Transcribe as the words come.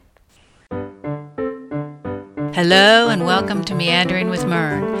Hello and welcome to Meandering with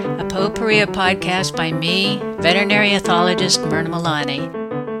Myrn, a potpourri podcast by me, veterinary ethologist Myrna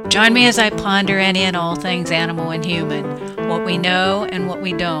Milani. Join me as I ponder any and all things animal and human, what we know and what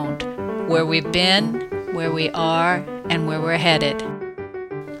we don't, where we've been, where we are, and where we're headed.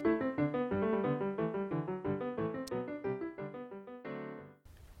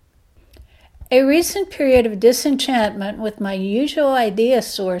 A recent period of disenchantment with my usual idea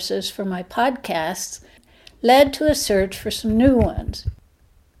sources for my podcasts led to a search for some new ones.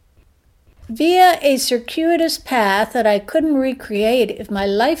 Via a circuitous path that I couldn't recreate if my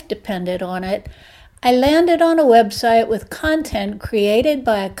life depended on it, I landed on a website with content created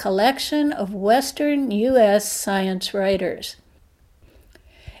by a collection of Western U.S. science writers.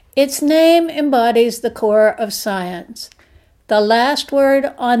 Its name embodies the core of science, the last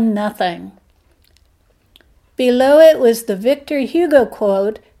word on nothing. Below it was the Victor Hugo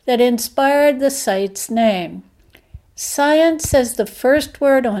quote that inspired the site's name. Science says the first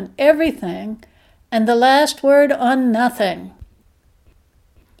word on everything and the last word on nothing.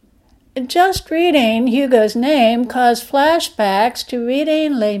 Just reading Hugo's name caused flashbacks to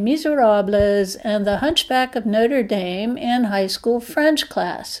reading Les Miserables and The Hunchback of Notre Dame in high school French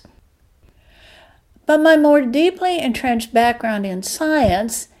class. But my more deeply entrenched background in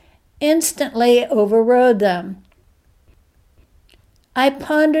science instantly overrode them. I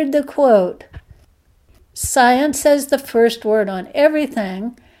pondered the quote, "Science says the first word on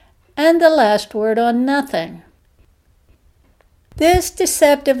everything and the last word on nothing." This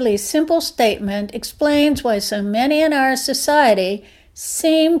deceptively simple statement explains why so many in our society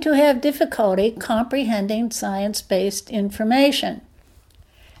seem to have difficulty comprehending science-based information.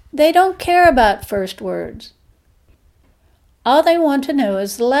 They don't care about first words. All they want to know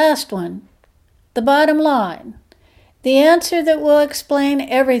is the last one, the bottom line, the answer that will explain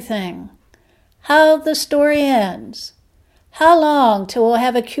everything, how the story ends, how long till we'll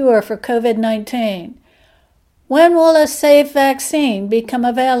have a cure for COVID-19, when will a safe vaccine become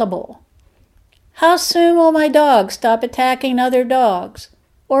available, how soon will my dog stop attacking other dogs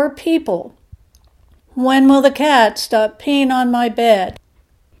or people, when will the cat stop peeing on my bed.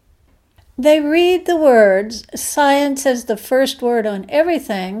 They read the words, science says the first word on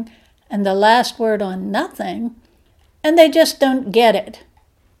everything and the last word on nothing, and they just don't get it.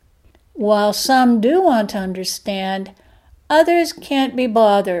 While some do want to understand, others can't be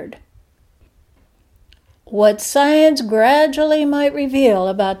bothered. What science gradually might reveal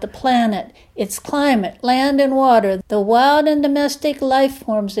about the planet, its climate, land and water, the wild and domestic life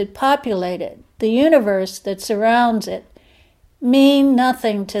forms it populated, the universe that surrounds it, mean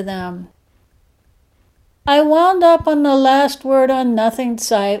nothing to them. I wound up on the last word on nothing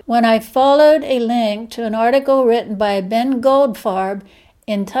site when I followed a link to an article written by Ben Goldfarb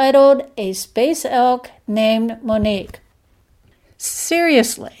entitled A Space Elk Named Monique.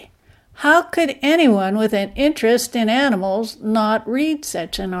 Seriously, how could anyone with an interest in animals not read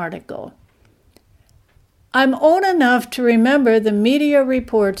such an article? I'm old enough to remember the media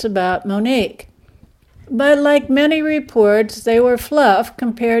reports about Monique. But like many reports, they were fluff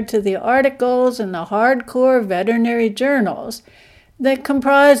compared to the articles in the hardcore veterinary journals that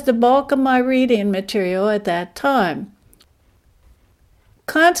comprised the bulk of my reading material at that time.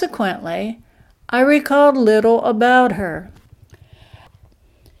 Consequently, I recalled little about her.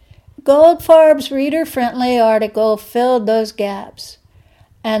 Goldfarb's reader-friendly article filled those gaps,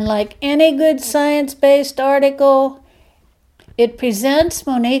 and like any good science-based article, it presents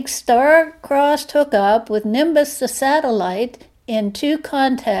Monique's star-crossed hookup with Nimbus the satellite in two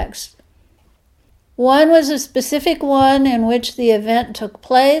contexts. One was a specific one in which the event took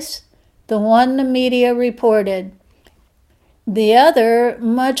place, the one the media reported. The other,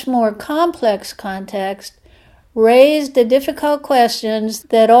 much more complex context, raised the difficult questions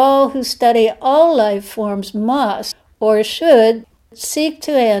that all who study all life forms must, or should, seek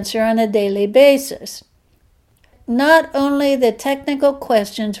to answer on a daily basis. Not only the technical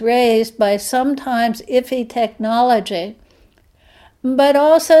questions raised by sometimes iffy technology, but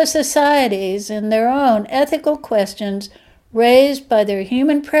also societies and their own ethical questions raised by their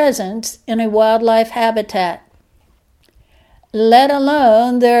human presence in a wildlife habitat, let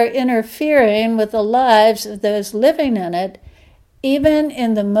alone their interfering with the lives of those living in it, even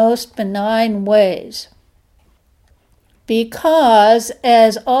in the most benign ways. Because,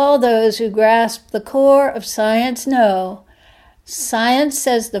 as all those who grasp the core of science know, science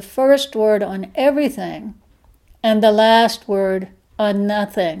says the first word on everything and the last word on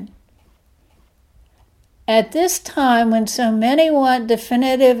nothing. At this time, when so many want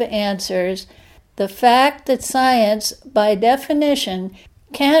definitive answers, the fact that science, by definition,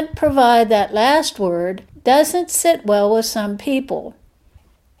 can't provide that last word doesn't sit well with some people.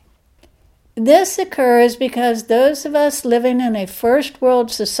 This occurs because those of us living in a first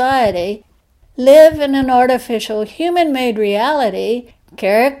world society live in an artificial human-made reality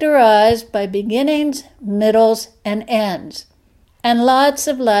characterized by beginnings, middles, and ends, and lots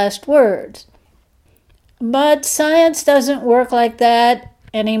of last words. But science doesn't work like that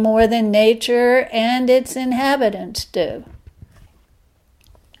any more than nature and its inhabitants do.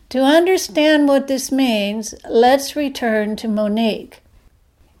 To understand what this means, let's return to Monique.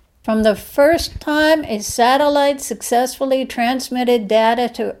 From the first time a satellite successfully transmitted data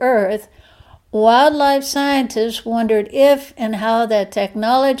to Earth, wildlife scientists wondered if and how that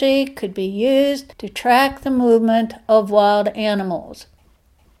technology could be used to track the movement of wild animals.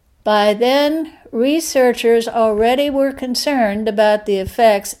 By then, researchers already were concerned about the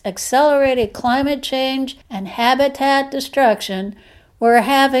effects accelerated climate change and habitat destruction were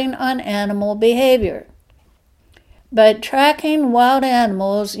having on animal behavior. But tracking wild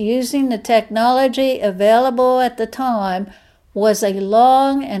animals using the technology available at the time was a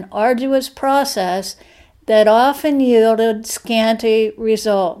long and arduous process that often yielded scanty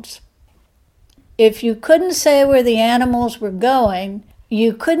results. If you couldn't say where the animals were going,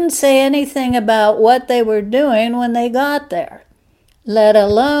 you couldn't say anything about what they were doing when they got there, let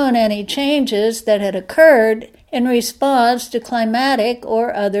alone any changes that had occurred in response to climatic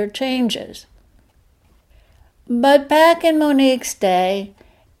or other changes. But back in Monique's day,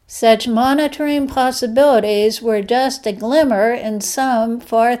 such monitoring possibilities were just a glimmer in some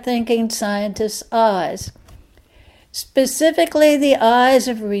far-thinking scientists' eyes, specifically the eyes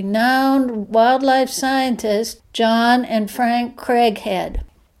of renowned wildlife scientists John and Frank Craighead.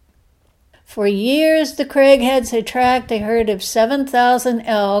 For years, the Craigheads had tracked a herd of 7,000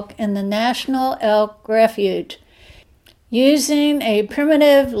 elk in the National Elk Refuge, using a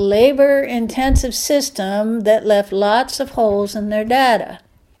primitive, labor-intensive system that left lots of holes in their data.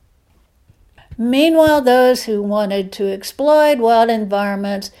 Meanwhile, those who wanted to exploit wild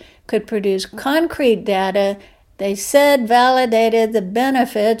environments could produce concrete data they said validated the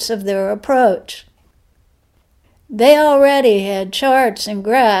benefits of their approach. They already had charts and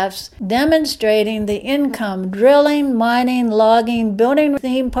graphs demonstrating the income drilling, mining, logging, building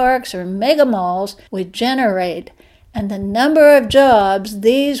theme parks, or mega malls would generate, and the number of jobs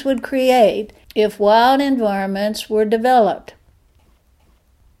these would create if wild environments were developed.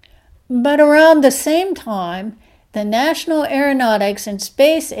 But around the same time, the National Aeronautics and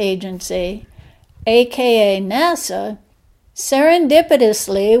Space Agency, aka NASA,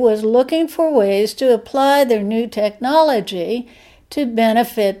 serendipitously was looking for ways to apply their new technology to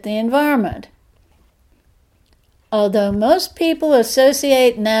benefit the environment. Although most people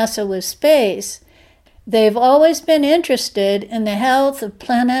associate NASA with space, they've always been interested in the health of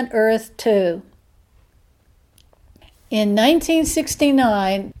planet Earth too. In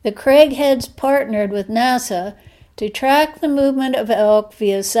 1969, the Craigheads partnered with NASA to track the movement of elk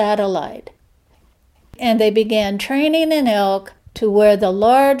via satellite, and they began training an elk to wear the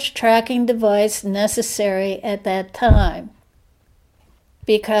large tracking device necessary at that time.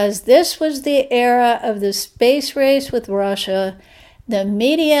 Because this was the era of the space race with Russia, the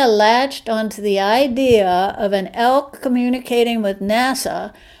media latched onto the idea of an elk communicating with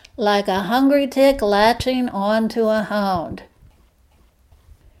NASA like a hungry tick latching onto a hound.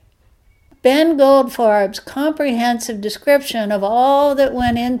 Ben Goldfarb's comprehensive description of all that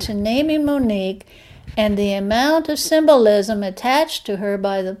went into naming Monique and the amount of symbolism attached to her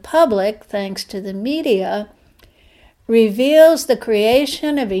by the public, thanks to the media, reveals the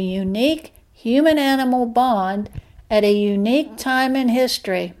creation of a unique human-animal bond at a unique time in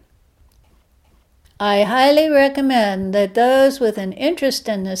history. I highly recommend that those with an interest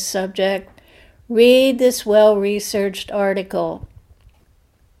in this subject read this well-researched article.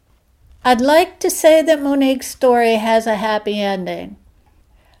 I'd like to say that Monique's story has a happy ending,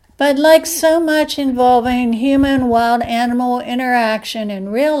 but like so much involving human-wild animal interaction in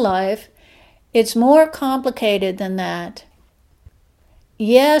real life, it's more complicated than that.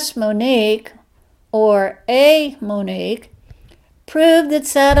 Yes, Monique, or a Monique, proved that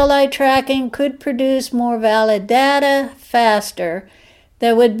satellite tracking could produce more valid data faster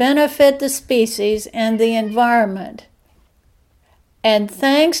that would benefit the species and the environment. And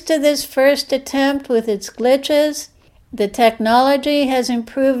thanks to this first attempt with its glitches, the technology has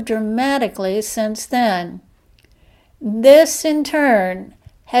improved dramatically since then. This, in turn,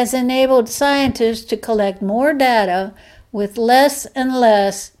 has enabled scientists to collect more data with less and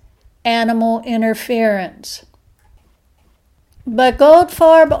less animal interference. But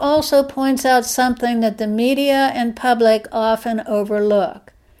Goldfarb also points out something that the media and public often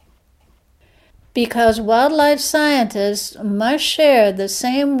overlook. Because wildlife scientists must share the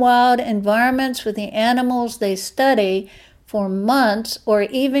same wild environments with the animals they study for months or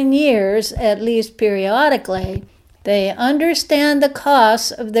even years, at least periodically, they understand the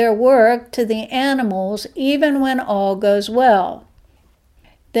costs of their work to the animals even when all goes well.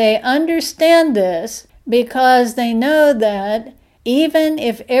 They understand this because they know that even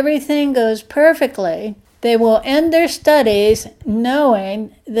if everything goes perfectly, they will end their studies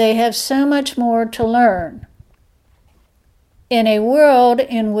knowing they have so much more to learn. In a world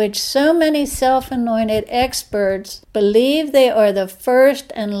in which so many self-anointed experts believe they are the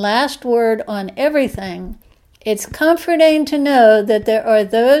first and last word on everything, it's comforting to know that there are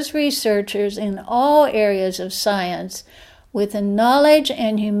those researchers in all areas of science with the knowledge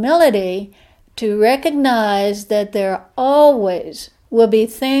and humility to recognize that there always will be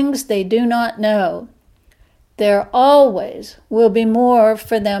things they do not know. There always will be more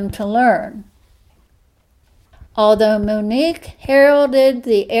for them to learn. Although Monique heralded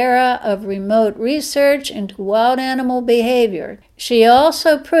the era of remote research into wild animal behavior, she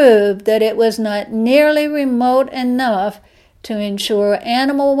also proved that it was not nearly remote enough to ensure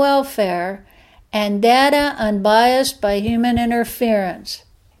animal welfare and data unbiased by human interference.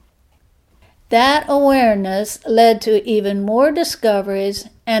 That awareness led to even more discoveries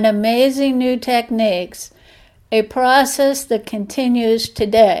and amazing new techniques, a process that continues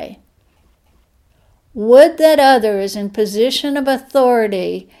today. Would that others in position of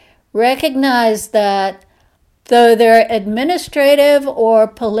authority recognize that, though their administrative or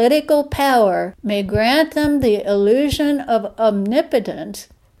political power may grant them the illusion of omnipotence,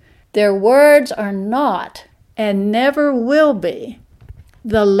 their words are not, and never will be,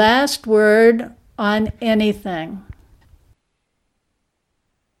 the last word on anything.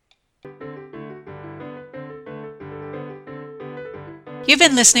 You've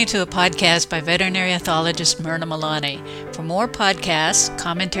been listening to a podcast by veterinary ethologist Myrna Milani. For more podcasts,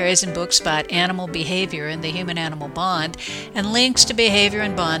 commentaries, and books about animal behavior and the human-animal bond, and links to behavior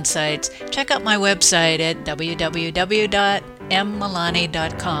and bond sites, check out my website at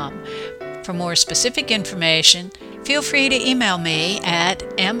www.mmilani.com. For more specific information, feel free to email me at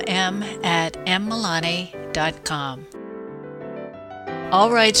mm@mmilani.com. All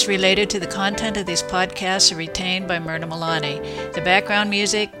rights related to the content of these podcasts are retained by Myrna Milani. The background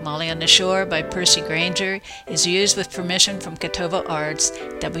music, Molly on the Shore by Percy Granger, is used with permission from Catova Arts,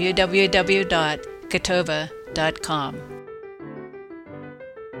 www.catova.com.